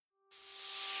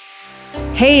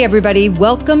Hey everybody,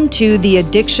 welcome to the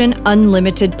Addiction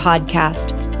Unlimited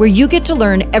podcast, where you get to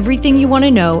learn everything you want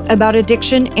to know about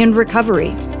addiction and recovery.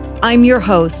 I'm your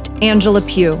host, Angela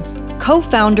Pugh,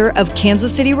 co-founder of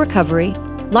Kansas City Recovery,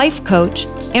 life coach,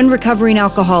 and recovering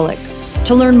alcoholic.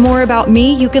 To learn more about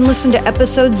me, you can listen to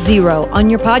episode 0 on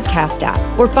your podcast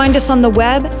app or find us on the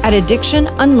web at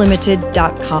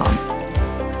addictionunlimited.com.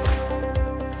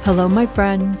 Hello, my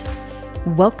friend.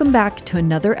 Welcome back to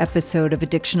another episode of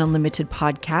Addiction Unlimited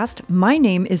podcast. My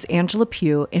name is Angela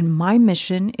Pugh, and my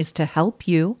mission is to help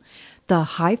you, the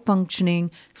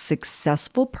high-functioning,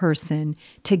 successful person,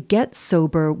 to get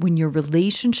sober when your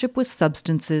relationship with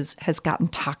substances has gotten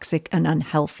toxic and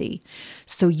unhealthy,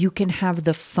 so you can have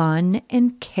the fun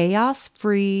and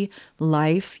chaos-free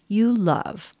life you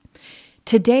love.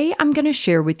 Today, I'm going to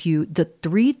share with you the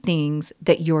 3 things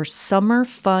that your summer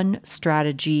fun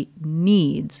strategy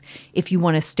needs if you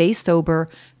want to stay sober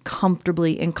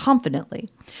comfortably and confidently.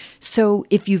 So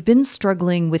if you've been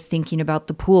struggling with thinking about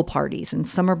the pool parties and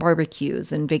summer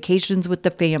barbecues and vacations with the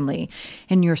family,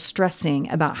 and you're stressing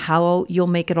about how you'll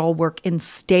make it all work and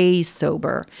stay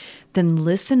sober, then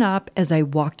listen up as I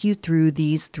walk you through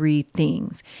these 3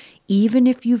 things. Even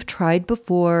if you've tried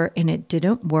before and it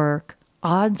didn't work,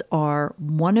 odds are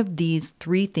one of these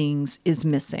 3 things is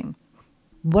missing.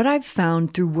 What I've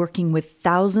found through working with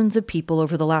thousands of people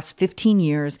over the last 15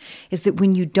 years is that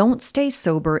when you don't stay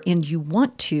sober and you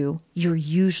want to, you're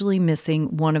usually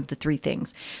missing one of the 3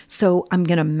 things. So I'm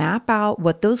going to map out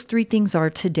what those 3 things are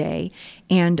today.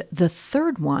 And the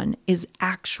third one is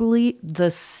actually the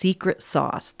secret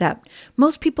sauce that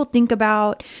most people think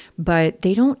about, but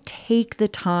they don't take the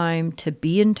time to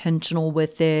be intentional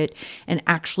with it and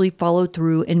actually follow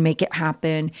through and make it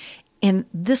happen. And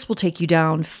this will take you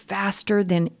down faster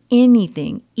than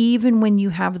anything, even when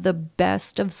you have the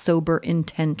best of sober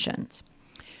intentions.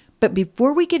 But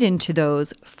before we get into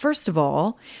those, first of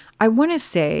all, I want to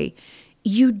say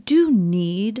you do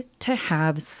need to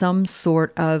have some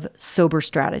sort of sober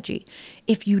strategy.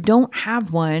 If you don't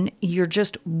have one, you're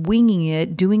just winging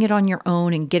it, doing it on your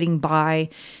own and getting by,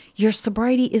 your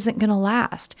sobriety isn't going to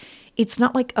last. It's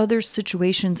not like other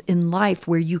situations in life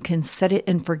where you can set it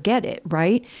and forget it,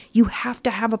 right? You have to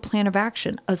have a plan of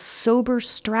action, a sober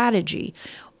strategy,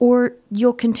 or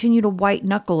you'll continue to white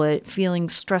knuckle it, feeling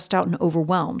stressed out and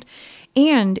overwhelmed.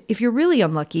 And if you're really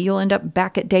unlucky, you'll end up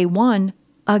back at day 1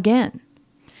 again.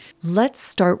 Let's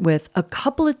start with a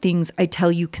couple of things I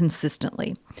tell you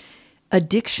consistently.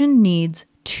 Addiction needs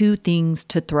 2 things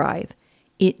to thrive.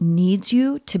 It needs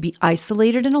you to be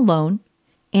isolated and alone,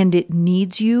 and it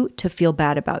needs you to feel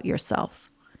bad about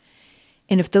yourself.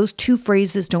 And if those 2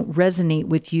 phrases don't resonate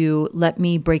with you, let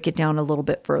me break it down a little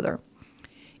bit further.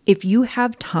 If you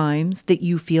have times that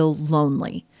you feel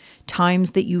lonely,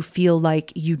 times that you feel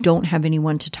like you don't have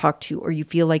anyone to talk to, or you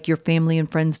feel like your family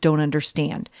and friends don't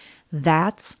understand,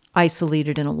 that's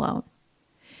isolated and alone.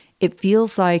 It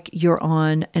feels like you're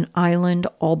on an island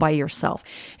all by yourself.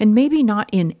 And maybe not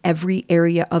in every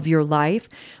area of your life,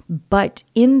 but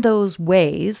in those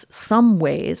ways, some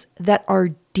ways that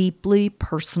are deeply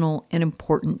personal and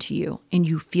important to you, and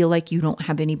you feel like you don't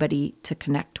have anybody to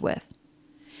connect with.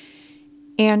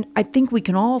 And I think we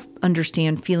can all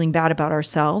understand feeling bad about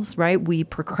ourselves, right? We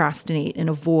procrastinate and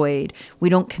avoid. We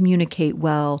don't communicate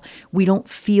well. We don't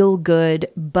feel good,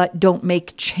 but don't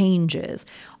make changes.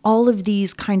 All of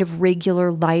these kind of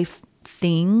regular life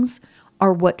things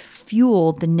are what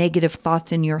fuel the negative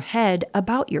thoughts in your head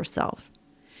about yourself.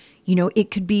 You know, it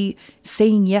could be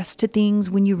saying yes to things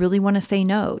when you really want to say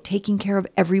no, taking care of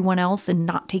everyone else and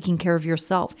not taking care of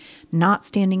yourself, not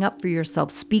standing up for yourself,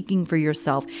 speaking for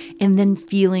yourself, and then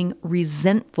feeling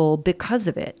resentful because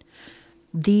of it.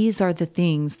 These are the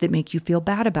things that make you feel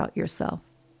bad about yourself.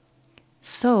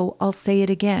 So I'll say it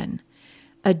again.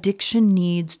 Addiction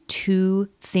needs 2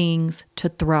 things to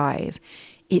thrive.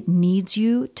 It needs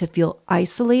you to feel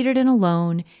isolated and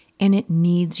alone, and it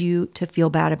needs you to feel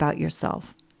bad about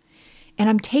yourself. And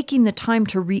I'm taking the time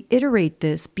to reiterate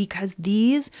this because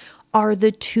these are the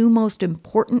 2 most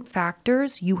important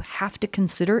factors you have to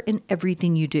consider in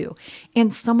everything you do.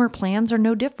 And summer plans are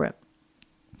no different.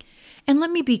 And let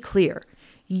me be clear,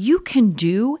 you can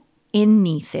do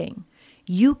anything.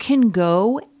 You can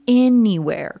go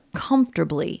anywhere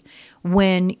comfortably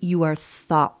when you are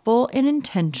thoughtful and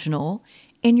intentional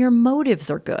and your motives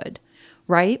are good.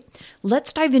 Right?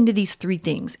 Let's dive into these 3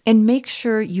 things and make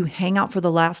sure you hang out for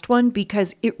the last one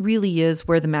because it really is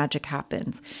where the magic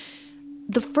happens.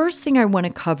 The first thing I want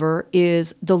to cover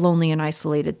is the lonely and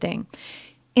isolated thing.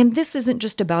 And this isn't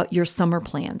just about your summer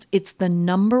plans. It's the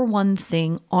number one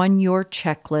thing on your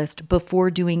checklist before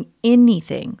doing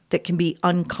anything that can be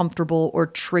uncomfortable or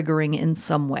triggering in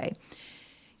some way.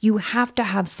 You have to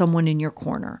have someone in your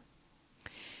corner.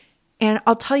 And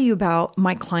I'll tell you about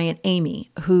my client,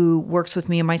 Amy, who works with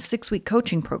me in my 6-week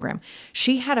coaching program.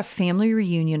 She had a family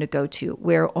reunion to go to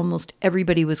where almost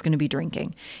everybody was going to be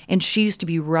drinking. And she used to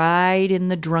be right in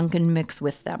the drunken mix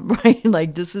with them, right?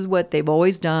 Like this is what they've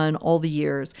always done all the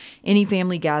years. Any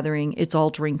family gathering, it's all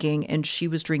drinking. And she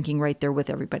was drinking right there with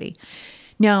everybody.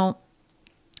 Now,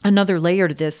 another layer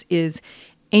to this is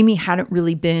Amy hadn't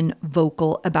really been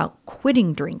vocal about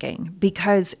quitting drinking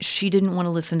because she didn't want to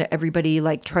listen to everybody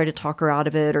like try to talk her out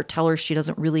of it or tell her she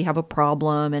doesn't really have a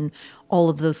problem and all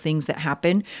of those things that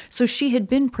happen. So she had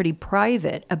been pretty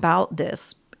private about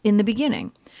this in the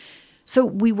beginning. So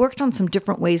we worked on some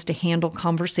different ways to handle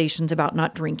conversations about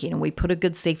not drinking, and we put a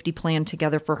good safety plan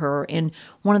together for her. And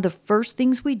one of the first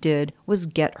things we did was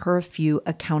get her a few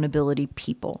accountability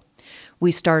people.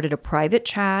 We started a private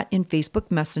chat in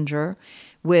Facebook Messenger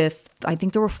with, I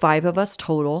think there were 5 of us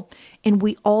total, and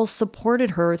we all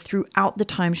supported her throughout the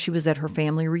time she was at her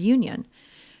family reunion.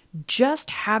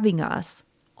 Just having us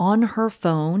on her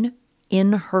phone,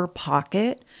 in her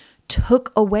pocket,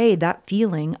 took away that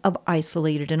feeling of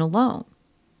isolated and alone.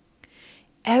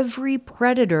 Every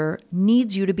predator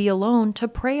needs you to be alone to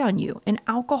prey on you, and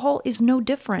alcohol is no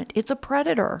different. It's a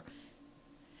predator.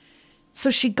 So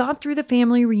she got through the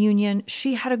family reunion.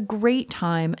 She had a great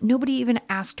time. Nobody even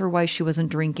asked her why she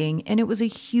wasn't drinking, and it was a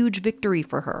huge victory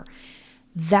for her.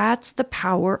 That's the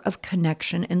power of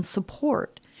connection and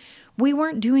support. We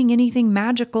weren't doing anything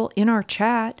magical in our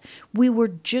chat. We were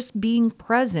just being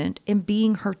present and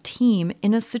being her team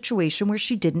in a situation where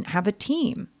she didn't have a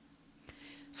team.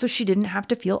 So she didn't have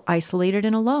to feel isolated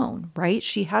and alone, right?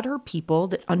 She had her people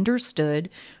that understood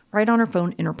right on her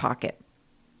phone in her pocket.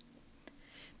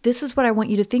 This is what I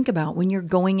want you to think about when you're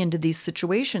going into these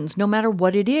situations, no matter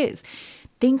what it is.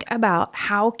 Think about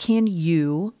how can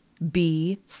you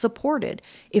be supported.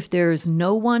 If there's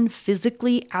no one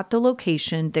physically at the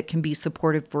location that can be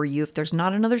supportive for you, if there's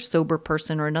not another sober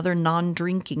person or another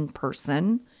non-drinking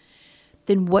person,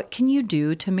 then what can you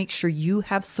do to make sure you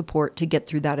have support to get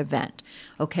through that event?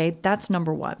 Okay, that's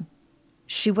number one.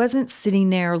 She wasn't sitting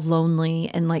there lonely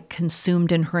and like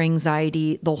consumed in her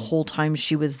anxiety the whole time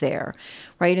she was there,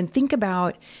 right? And think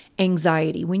about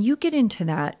anxiety. When you get into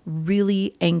that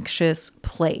really anxious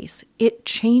place, it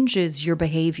changes your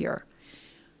behavior.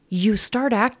 You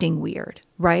start acting weird,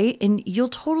 right? And you'll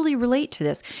totally relate to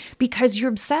this because you're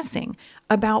obsessing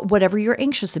about whatever you're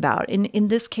anxious about. And in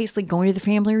this case, like going to the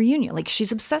family reunion, like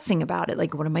she's obsessing about it.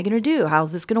 Like, what am I going to do?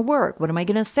 How's this going to work? What am I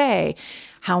going to say?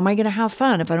 How am I going to have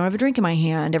fun if I don't have a drink in my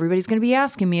hand? Everybody's going to be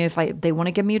asking me if they want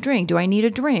to give me a drink. Do I need a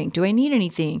drink? Do I need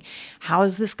anything? How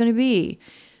is this going to be?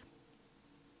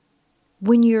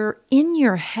 When you're in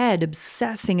your head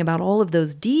obsessing about all of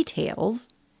those details,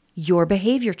 your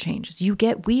behavior changes. You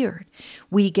get weird.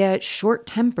 We get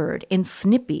short-tempered and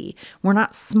snippy. We're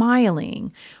not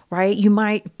smiling, right? You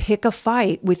might pick a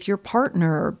fight with your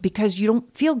partner because you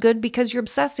don't feel good because you're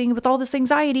obsessing with all this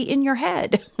anxiety in your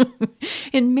head.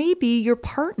 And maybe your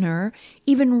partner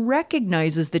even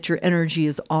recognizes that your energy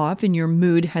is off and your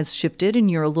mood has shifted and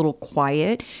you're a little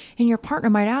quiet. And your partner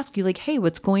might ask you like, hey,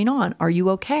 what's going on? Are you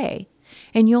okay?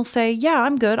 And you'll say, yeah,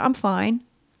 I'm good. I'm fine.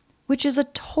 Which is a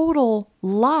total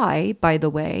lie, by the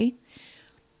way.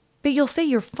 But you'll say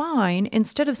you're fine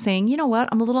instead of saying, you know what,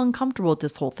 I'm a little uncomfortable with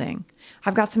this whole thing.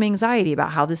 I've got some anxiety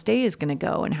about how this day is going to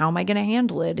go and how am I going to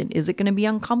handle it? And is it going to be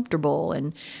uncomfortable?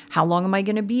 And how long am I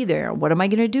going to be there? What am I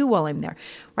going to do while I'm there?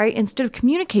 Right? Instead of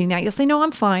communicating that, you'll say, no,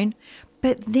 I'm fine.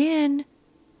 But then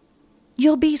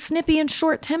you'll be snippy and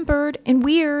short-tempered and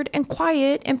weird and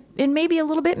quiet and maybe a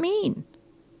little bit mean.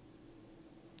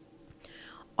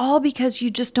 All because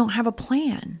you just don't have a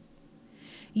plan.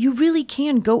 You really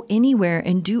can go anywhere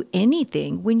and do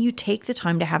anything when you take the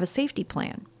time to have a safety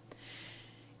plan.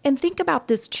 And think about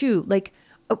this too, like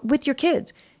with your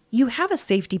kids. You have a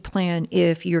safety plan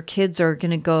if your kids are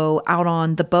going to go out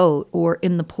on the boat or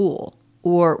in the pool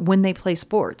or when they play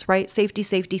sports, right? Safety,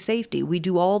 safety, safety. We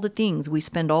do all the things. We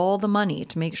spend all the money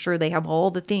to make sure they have all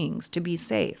the things to be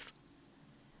safe.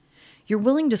 You're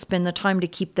willing to spend the time to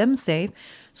keep them safe,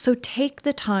 so take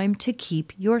the time to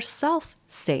keep yourself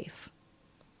safe.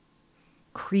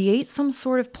 Create some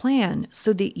sort of plan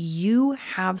so that you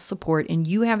have support and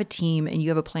you have a team and you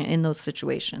have a plan in those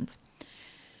situations.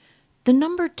 The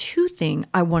number 2 thing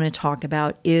I want to talk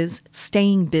about is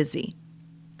staying busy.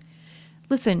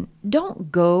 Listen,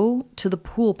 don't go to the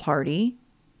pool party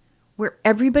where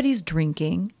everybody's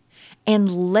drinking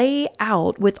and lay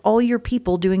out with all your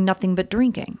people doing nothing but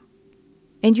drinking.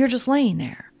 And you're just laying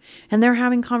there. And they're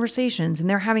having conversations and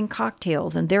they're having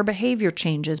cocktails and their behavior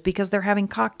changes because they're having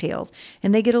cocktails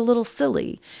and they get a little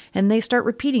silly and they start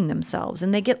repeating themselves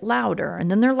and they get louder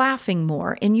and then they're laughing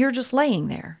more and you're just laying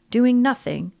there doing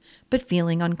nothing but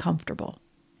feeling uncomfortable.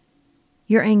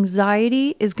 Your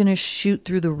anxiety is going to shoot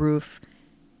through the roof.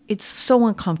 It's so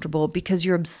uncomfortable because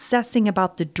you're obsessing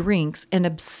about the drinks and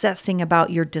obsessing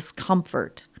about your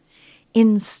discomfort.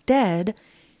 Instead,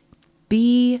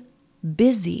 be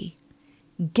busy.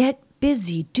 Get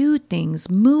busy, do things,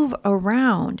 move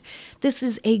around. This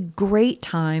is a great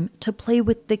time to play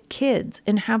with the kids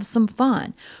and have some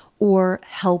fun, or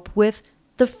help with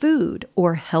the food,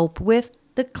 or help with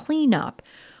the cleanup,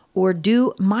 or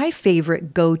do my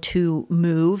favorite go-to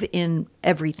move in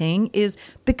everything is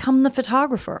become the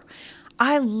photographer.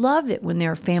 I love it when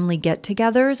there are family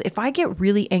get-togethers. If I get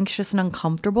really anxious and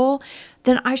uncomfortable,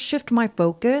 then I shift my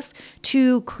focus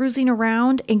to cruising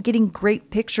around and getting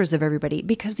great pictures of everybody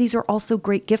because these are also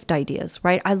great gift ideas,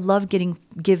 right? I love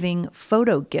giving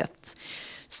photo gifts.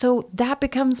 So that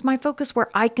becomes my focus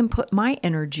where I can put my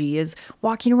energy is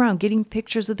walking around, getting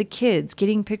pictures of the kids,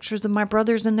 getting pictures of my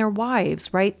brothers and their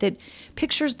wives, right? That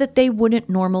pictures that they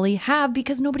wouldn't normally have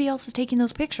because nobody else is taking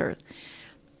those pictures.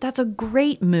 That's a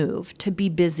great move to be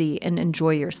busy and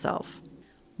enjoy yourself.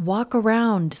 Walk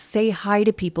around, say hi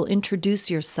to people,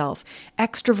 introduce yourself.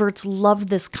 Extroverts love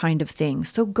this kind of thing,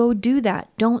 so go do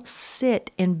that. Don't sit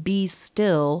and be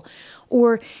still.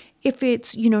 Or if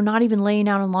it's, not even laying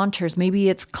out on lawn chairs, maybe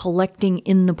it's collecting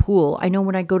in the pool. I know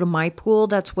when I go to my pool,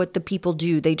 that's what the people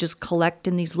do. They just collect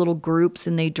in these little groups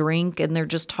and they drink and they're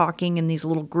just talking in these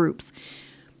little groups.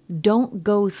 Don't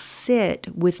go sit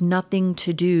with nothing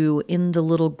to do in the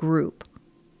little group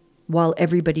while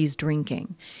everybody's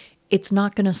drinking. It's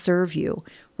not going to serve you,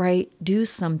 right? Do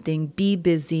something, be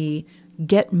busy,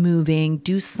 get moving,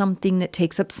 do something that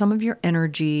takes up some of your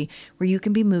energy where you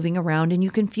can be moving around and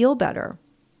you can feel better.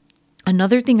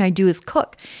 Another thing I do is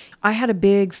cook. I had a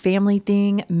big family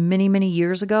thing many, many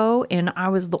years ago, and I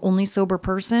was the only sober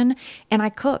person, and I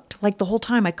cooked. Like the whole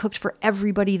time, I cooked for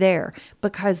everybody there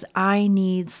because I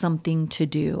need something to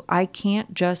do. I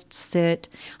can't just sit.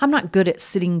 I'm not good at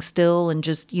sitting still and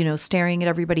just, staring at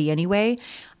everybody anyway.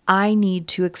 I need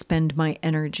to expend my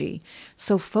energy.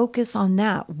 So focus on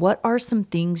that. What are some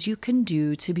things you can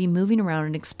do to be moving around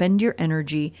and expend your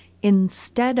energy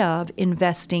instead of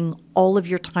investing all of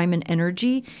your time and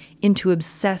energy into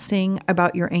obsessing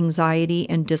about your anxiety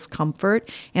and discomfort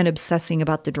and obsessing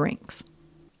about the drinks?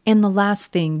 And the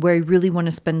last thing where I really want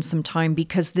to spend some time,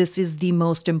 because this is the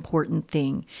most important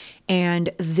thing, and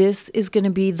this is going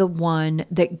to be the one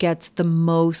that gets the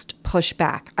most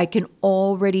pushback. I can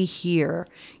already hear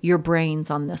your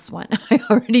brains on this one. I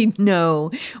already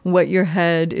know what your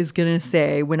head is going to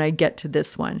say when I get to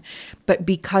this one. But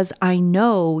because I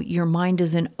know your mind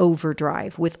is in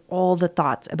overdrive with all the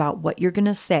thoughts about what you're going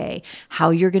to say,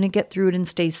 how you're going to get through it and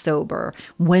stay sober,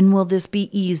 when will this be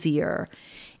easier?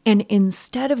 And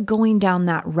instead of going down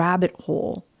that rabbit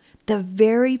hole, the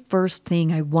very first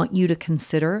thing I want you to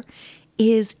consider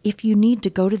is if you need to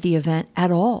go to the event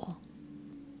at all.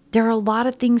 There are a lot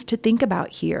of things to think about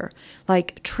here,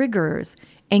 like triggers,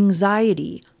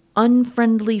 anxiety,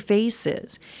 unfriendly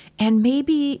faces, and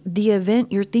maybe the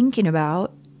event you're thinking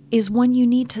about is one you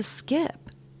need to skip.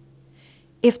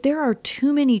 If there are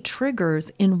too many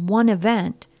triggers in one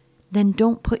event, then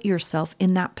don't put yourself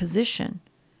in that position.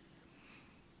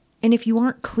 And if you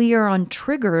aren't clear on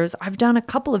triggers, I've done a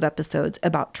couple of episodes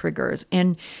about triggers,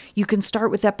 and you can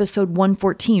start with episode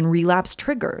 114, relapse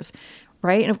triggers,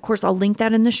 right? And of course, I'll link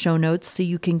that in the show notes so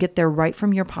you can get there right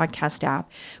from your podcast app.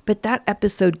 But that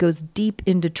episode goes deep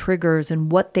into triggers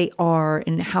and what they are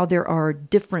and how there are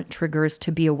different triggers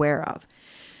to be aware of.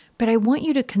 But I want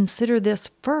you to consider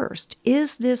this first.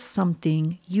 Is this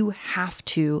something you have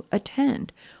to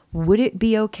attend? Would it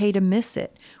be okay to miss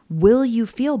it? Will you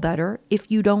feel better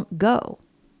if you don't go?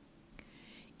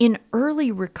 In early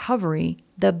recovery,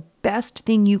 the best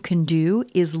thing you can do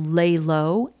is lay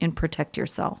low and protect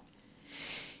yourself.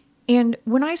 And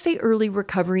when I say early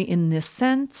recovery in this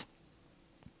sense,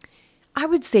 I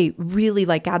would say really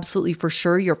absolutely for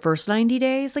sure your first 90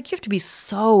 days, you have to be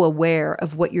so aware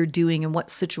of what you're doing and what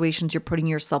situations you're putting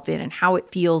yourself in and how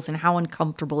it feels and how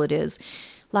uncomfortable it is.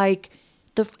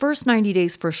 The first 90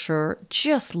 days for sure,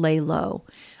 just lay low.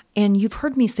 And you've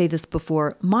heard me say this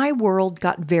before, my world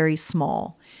got very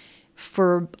small.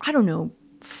 For,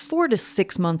 4 to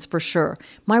 6 months for sure,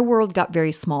 my world got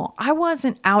very small. I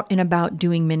wasn't out and about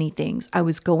doing many things. I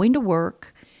was going to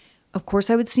work, Of course,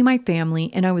 I would see my family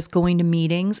and I was going to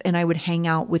meetings and I would hang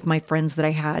out with my friends that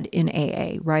I had in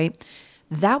AA, right?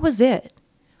 That was it.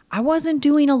 I wasn't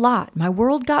doing a lot. My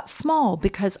world got small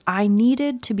because I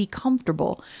needed to be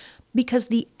comfortable, because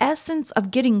the essence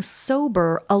of getting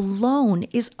sober alone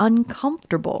is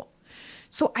uncomfortable.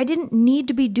 So I didn't need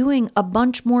to be doing a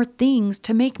bunch more things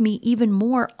to make me even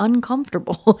more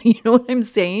uncomfortable. You know what I'm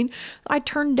saying? I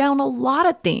turned down a lot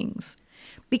of things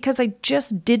because I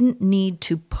just didn't need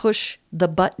to push the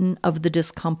button of the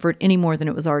discomfort any more than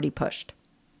it was already pushed.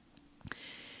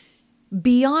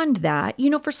 Beyond that,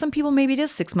 for some people, maybe it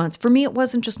is 6 months. For me, it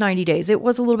wasn't just 90 days. It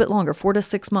was a little bit longer, 4 to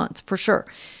 6 months for sure.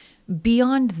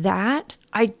 Beyond that,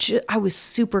 I was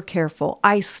super careful.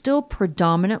 I still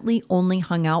predominantly only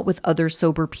hung out with other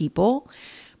sober people,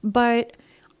 but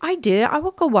I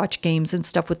would go watch games and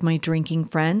stuff with my drinking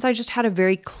friends. I just had a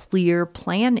very clear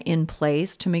plan in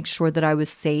place to make sure that I was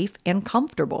safe and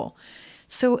comfortable.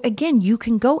 So again, you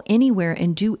can go anywhere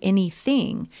and do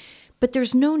anything, but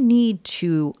there's no need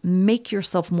to make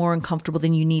yourself more uncomfortable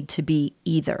than you need to be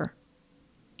either.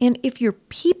 And if your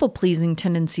people-pleasing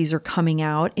tendencies are coming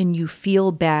out and you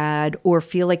feel bad or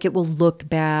feel like it will look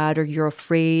bad or you're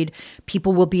afraid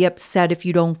people will be upset if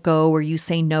you don't go or you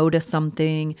say no to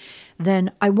something,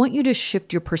 then I want you to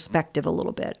shift your perspective a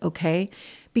little bit, okay?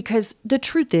 Because the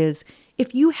truth is,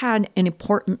 if you had an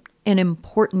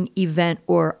important event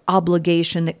or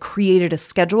obligation that created a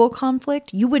schedule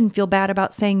conflict, you wouldn't feel bad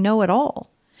about saying no at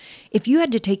all. If you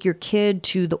had to take your kid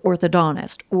to the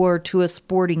orthodontist or to a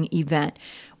sporting event,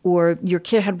 or your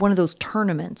kid had one of those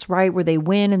tournaments, right, where they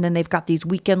win and then they've got these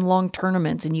weekend-long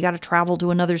tournaments and you got to travel to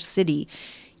another city,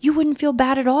 you wouldn't feel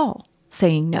bad at all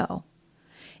saying no.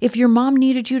 If your mom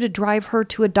needed you to drive her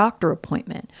to a doctor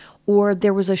appointment, or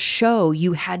there was a show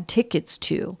you had tickets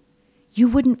to, you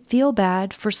wouldn't feel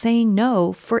bad for saying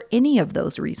no for any of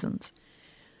those reasons.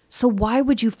 So why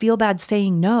would you feel bad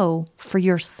saying no for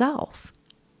yourself?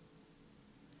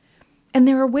 And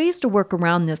there are ways to work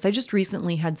around this. I just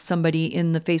recently had somebody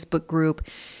in the Facebook group,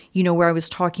 where I was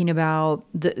talking about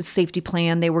the safety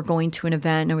plan. They were going to an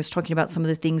event and I was talking about some of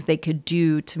the things they could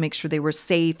do to make sure they were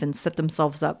safe and set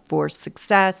themselves up for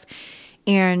success.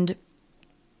 And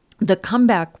the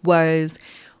comeback was,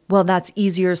 well, that's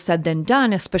easier said than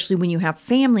done, especially when you have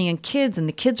family and kids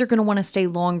the kids are going to want to stay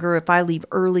longer if I leave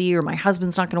early or my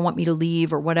husband's not going to want me to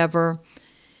leave or whatever.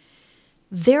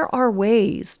 There are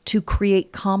ways to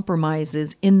create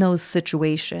compromises in those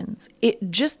situations. It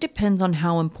just depends on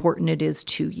how important it is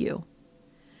to you,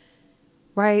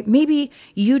 right? Maybe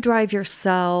you drive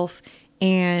yourself,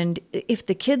 and if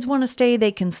the kids want to stay,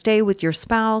 they can stay with your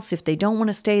spouse. If they don't want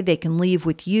to stay, they can leave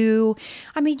with you.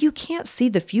 I mean, you can't see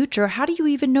the future. How do you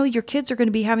even know your kids are going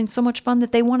to be having so much fun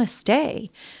that they want to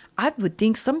stay? I would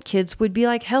think some kids would be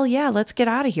like, hell yeah, let's get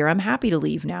out of here. I'm happy to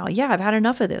leave now. Yeah, I've had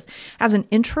enough of this. As an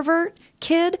introvert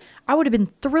kid, I would have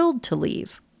been thrilled to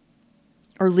leave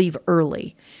or leave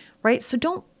early, right? So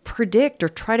don't predict or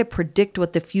try to predict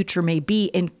what the future may be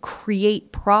and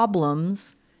create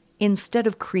problems instead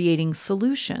of creating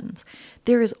solutions.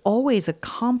 There is always a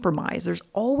compromise. There's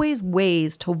always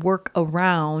ways to work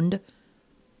around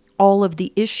all of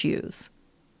the issues.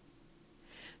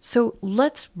 So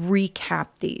let's recap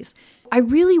these. I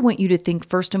really want you to think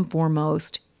first and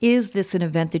foremost, is this an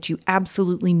event that you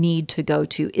absolutely need to go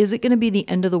to? Is it going to be the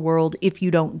end of the world if you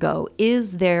don't go?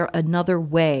 Is there another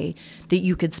way that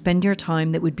you could spend your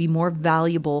time that would be more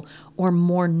valuable or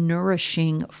more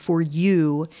nourishing for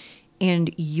you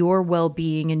and your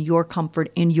well-being and your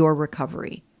comfort and your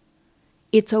recovery?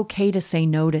 It's okay to say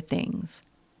no to things.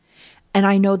 And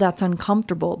I know that's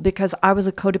uncomfortable because I was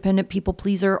a codependent people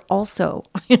pleaser also.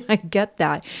 And I get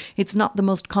that. It's not the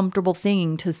most comfortable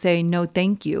thing to say no,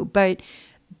 thank you. But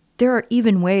there are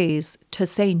even ways to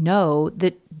say no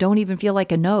that don't even feel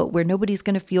like a no, where nobody's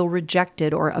going to feel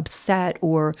rejected or upset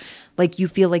or like you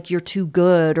feel like you're too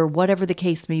good or whatever the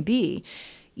case may be.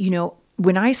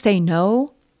 When I say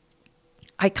no,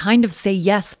 I kind of say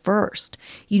yes first.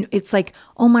 It's like,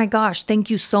 oh my gosh, thank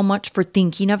you so much for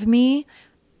thinking of me.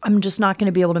 I'm just not going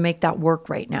to be able to make that work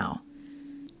right now.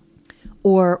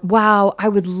 Or, wow, I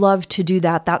would love to do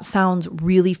that. That sounds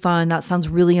really fun. That sounds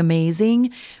really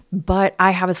amazing. But I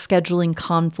have a scheduling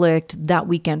conflict that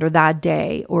weekend or that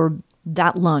day or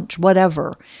that lunch,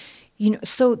 whatever.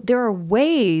 So there are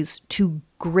ways to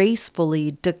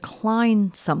gracefully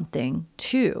decline something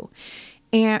too.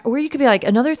 Or you could be like,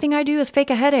 another thing I do is fake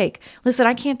a headache. Listen,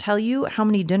 I can't tell you how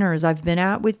many dinners I've been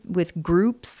at with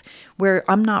groups where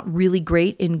I'm not really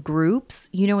great in groups.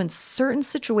 In certain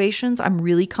situations, I'm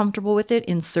really comfortable with it.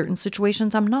 In certain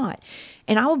situations, I'm not.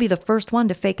 And I will be the first one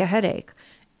to fake a headache.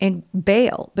 and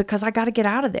bail because I got to get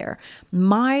out of there.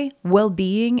 My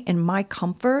well-being and my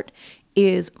comfort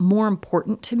is more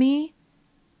important to me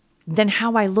than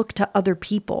how I look to other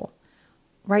people,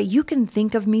 right? You can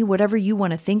think of me whatever you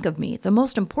want to think of me. The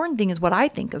most important thing is what I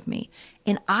think of me.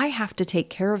 And I have to take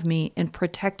care of me and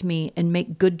protect me and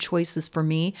make good choices for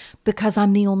me because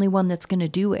I'm the only one that's going to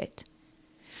do it.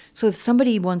 So if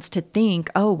somebody wants to think,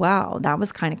 oh, wow, that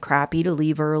was kind of crappy to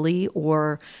leave early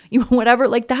or whatever,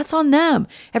 like that's on them.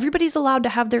 Everybody's allowed to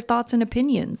have their thoughts and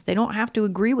opinions. They don't have to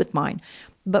agree with mine.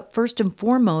 But first and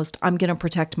foremost, I'm going to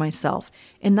protect myself.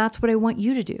 And that's what I want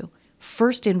you to do.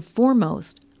 First and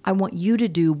foremost, I want you to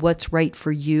do what's right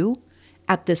for you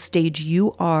at the stage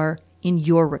you are in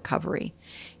your recovery.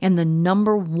 And the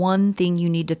number one thing you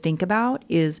need to think about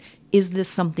is this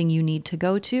something you need to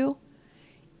go to?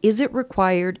 Is it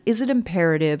required? Is it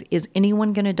imperative? Is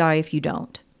anyone going to die if you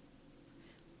don't?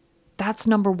 That's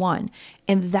number one.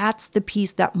 And that's the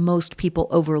piece that most people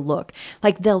overlook.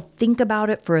 Like they'll think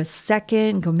about it for a second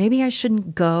and go, maybe I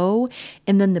shouldn't go.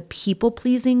 And then the people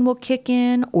pleasing will kick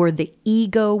in or the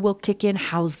ego will kick in.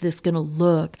 How's this going to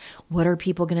look? What are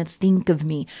people going to think of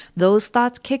me? Those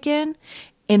thoughts kick in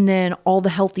and then all the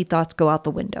healthy thoughts go out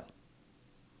the window.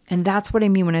 And that's what I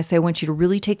mean when I say I want you to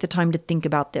really take the time to think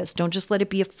about this. Don't just let it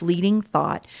be a fleeting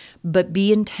thought, but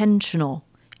be intentional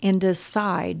and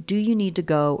decide, do you need to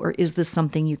go or is this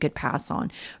something you could pass on?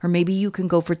 Or maybe you can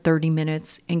go for 30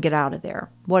 minutes and get out of there,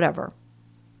 whatever.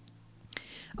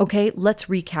 Okay, let's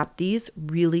recap these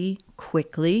really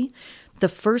quickly. The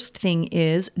first thing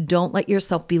is don't let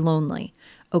yourself be lonely.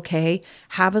 Okay,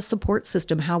 have a support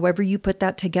system, however you put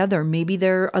that together. Maybe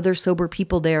there are other sober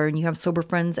people there and you have sober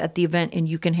friends at the event and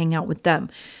you can hang out with them.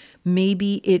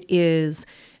 Maybe it is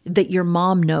that your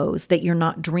mom knows that you're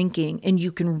not drinking and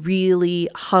you can really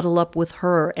huddle up with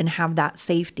her and have that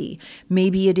safety.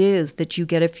 Maybe it is that you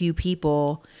get a few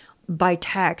people by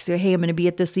text, say, hey, I'm going to be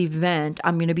at this event.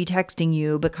 I'm going to be texting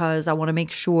you because I want to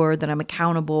make sure that I'm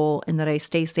accountable and that I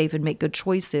stay safe and make good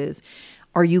choices.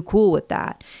 Are you cool with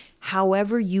that?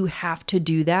 However you have to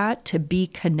do that to be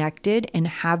connected and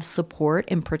have support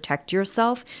and protect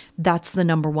yourself, that's the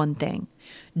number one thing.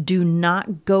 Do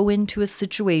not go into a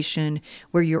situation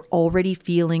where you're already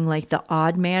feeling like the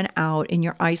odd man out and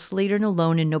you're isolated and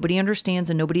alone and nobody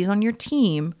understands and nobody's on your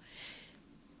team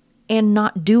and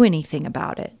not do anything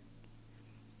about it.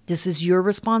 This is your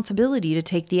responsibility to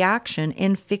take the action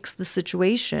and fix the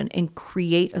situation and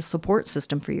create a support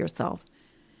system for yourself.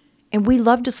 And we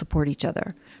love to support each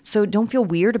other. So don't feel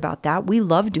weird about that. We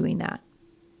love doing that.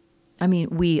 I mean,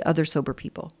 we other sober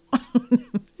people.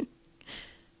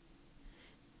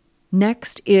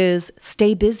 Next is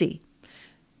stay busy.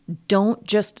 Don't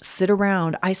just sit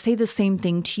around. I say the same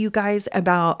thing to you guys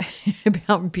about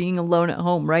being alone at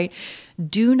home, right?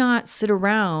 Do not sit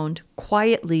around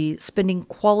quietly spending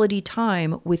quality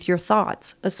time with your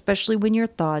thoughts, especially when your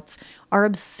thoughts are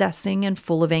obsessing and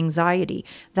full of anxiety.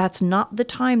 That's not the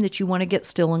time that you want to get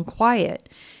still and quiet.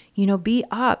 Be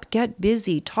up, get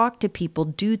busy, talk to people,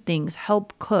 do things,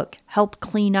 help cook, help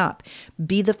clean up,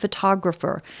 be the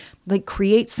photographer, like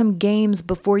create some games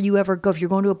before you ever go. If you're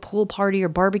going to a pool party or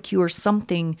barbecue or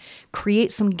something,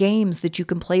 create some games that you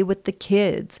can play with the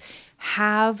kids.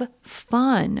 Have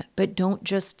fun, but don't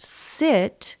just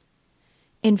sit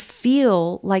and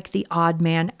feel like the odd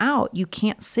man out. You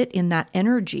can't sit in that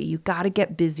energy. You got to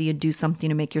get busy and do something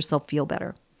to make yourself feel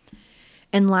better.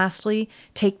 And lastly,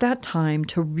 take that time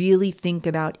to really think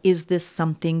about, is this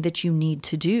something that you need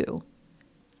to do?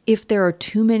 If there are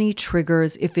too many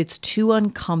triggers, if it's too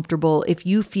uncomfortable, if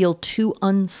you feel too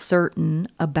uncertain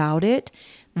about it,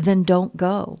 then don't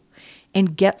go.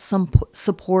 And get some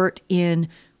support in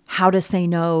how to say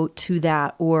no to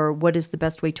that or what is the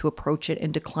best way to approach it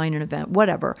and decline an event,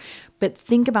 whatever. But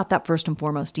think about that first and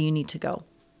foremost. Do you need to go?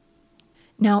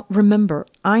 Now, remember,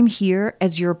 I'm here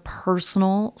as your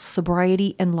personal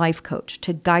sobriety and life coach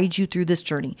to guide you through this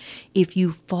journey. If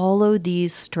you follow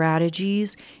these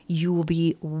strategies, you will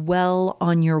be well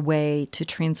on your way to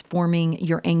transforming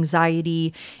your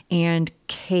anxiety and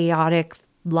chaotic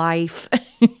life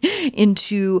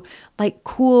into like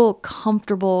cool,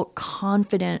 comfortable,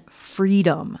 confident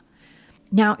freedom.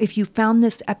 Now, if you found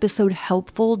this episode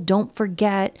helpful, don't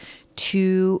forget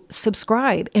to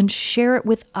subscribe and share it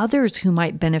with others who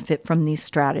might benefit from these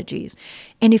strategies.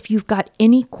 And if you've got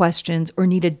any questions or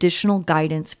need additional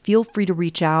guidance, feel free to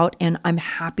reach out and I'm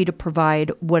happy to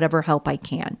provide whatever help I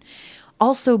can.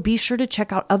 Also, be sure to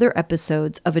check out other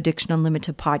episodes of Addiction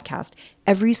Unlimited podcast.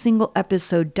 Every single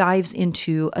episode dives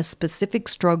into a specific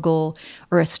struggle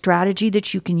or a strategy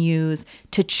that you can use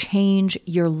to change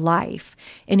your life.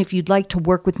 And if you'd like to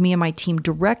work with me and my team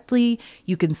directly,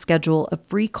 you can schedule a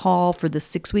free call for the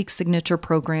 6-week signature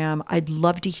program. I'd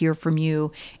love to hear from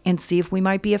you and see if we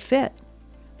might be a fit.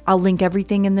 I'll link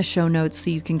everything in the show notes so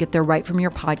you can get there right from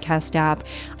your podcast app.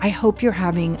 I hope you're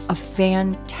having a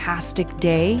fantastic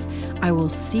day. I will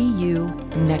see you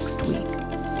next week.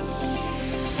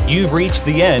 You've reached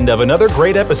the end of another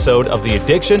great episode of the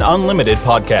Addiction Unlimited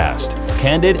podcast.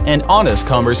 Candid and honest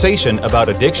conversation about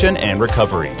addiction and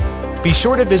recovery. Be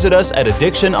sure to visit us at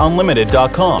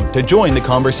addictionunlimited.com to join the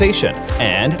conversation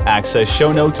and access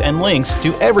show notes and links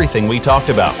to everything we talked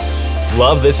about.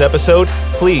 Love this episode?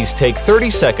 Please take 30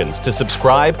 seconds to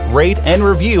subscribe, rate, and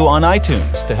review on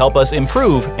iTunes to help us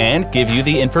improve and give you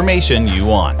the information you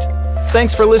want.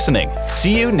 Thanks for listening.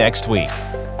 See you next week.